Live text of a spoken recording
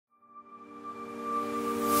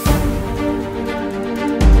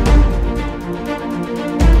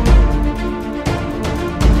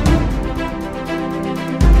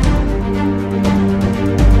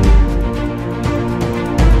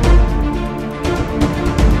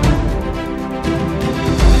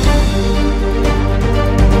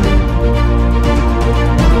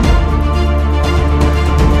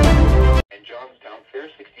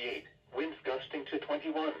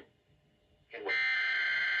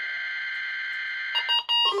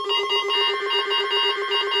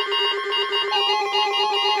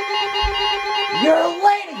You're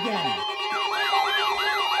late again!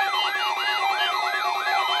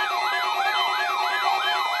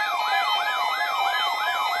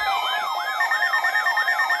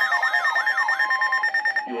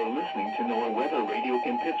 You are listening to NOAA Weather Radio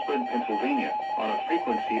in Pittsburgh, Pennsylvania, on a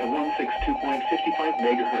frequency of 162.55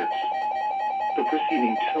 megahertz. The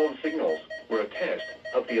preceding tone signals were a test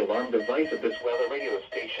of the alarm device of this weather radio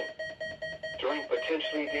station. During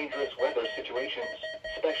potentially dangerous weather situations,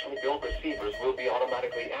 specially built receivers will be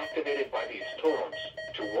automatically activated by these storms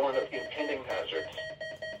to warn of impending hazards.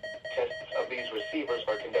 Tests of these receivers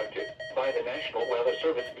are conducted by the National Weather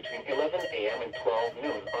Service between 11 a.m. and 12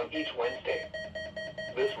 noon on each Wednesday.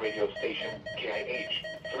 This radio station, KIH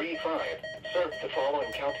 35, serves the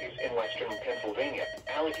following counties in western Pennsylvania: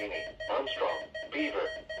 Allegheny, Armstrong, Beaver,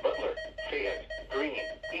 Butler, Fayette, Greene,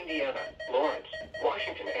 Indiana, Lawrence,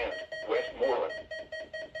 Washington, and Westmoreland.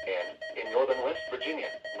 And in northern West Virginia,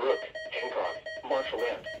 Brooke, Hancock, Marshall,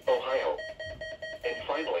 and Ohio. And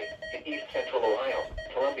finally, in east central Ohio,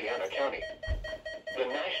 Columbiana County. The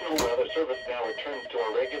National Weather Service now returns to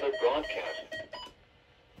our regular broadcast.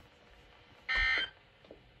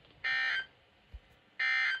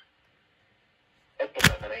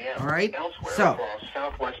 Alright, Elsewhere so across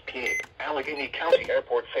southwest PA, Allegheny County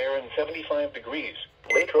Airport fair and 75 degrees.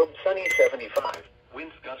 Latrobe sunny 75.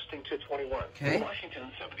 Winds gusting to 21. Okay.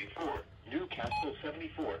 Washington 74. Newcastle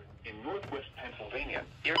 74. In northwest Pennsylvania,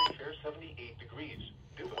 Erie fair 78 degrees.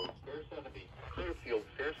 Duluth fair 70. Clearfield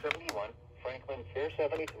fair 71. Franklin fair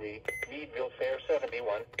 73. Meadville fair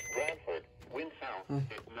 71. Bradford wind south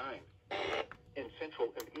at 9. In central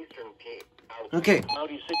and eastern PA, okay.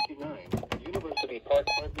 cloudy 69. University Park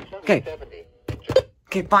Okay. 70.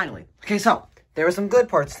 Okay, finally. Okay, so there were some good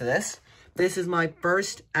parts to this. This is my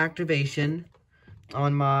first activation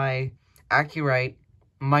on my Accurite,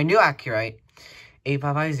 my new Accurite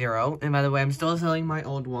 8550. And by the way, I'm still selling my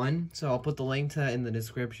old one, so I'll put the link to that in the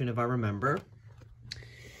description if I remember.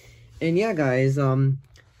 And yeah, guys,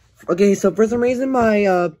 okay, so for some reason my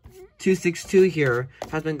 262 here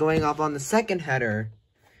has been going off on the second header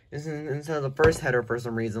instead of the first header for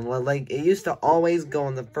some reason. Like, it used to always go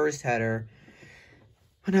on the first header,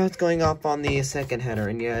 but now it's going off on the second header.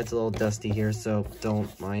 And yeah, it's a little dusty here, so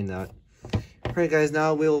don't mind that. Alright guys,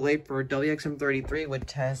 now we'll wait for WXM33 with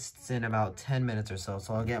tests in about 10 minutes or so.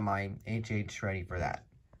 So I'll get my HH ready for that.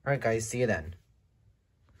 Alright guys, see you then.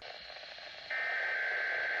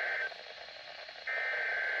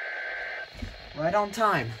 Right on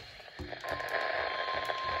time.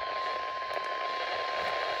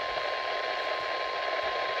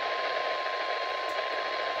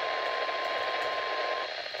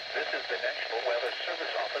 This is the National Weather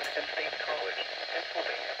Service Office in State College,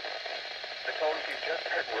 Pennsylvania. The tones you just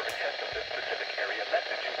heard were a test of the specific area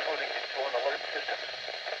message encoding into an alert system.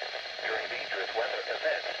 During dangerous weather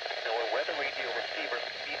events, NOAA weather radio receivers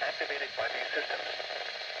can be activated by these systems.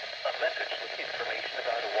 A message with information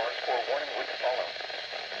about alarms or warning would follow.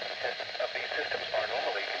 Tests of these systems are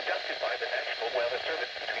normally conducted by the National Weather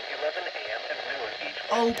Service between 11 a.m. and noon each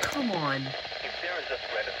Wednesday. Oh, come on. If there is a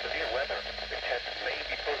threat of severe weather, the tests may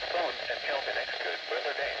be postponed until the next good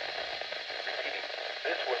weather day. Repeating,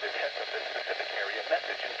 this was a test of the specific area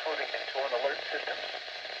message encoding into an alert system.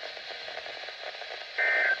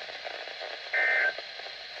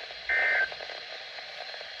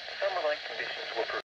 Summer-like conditions will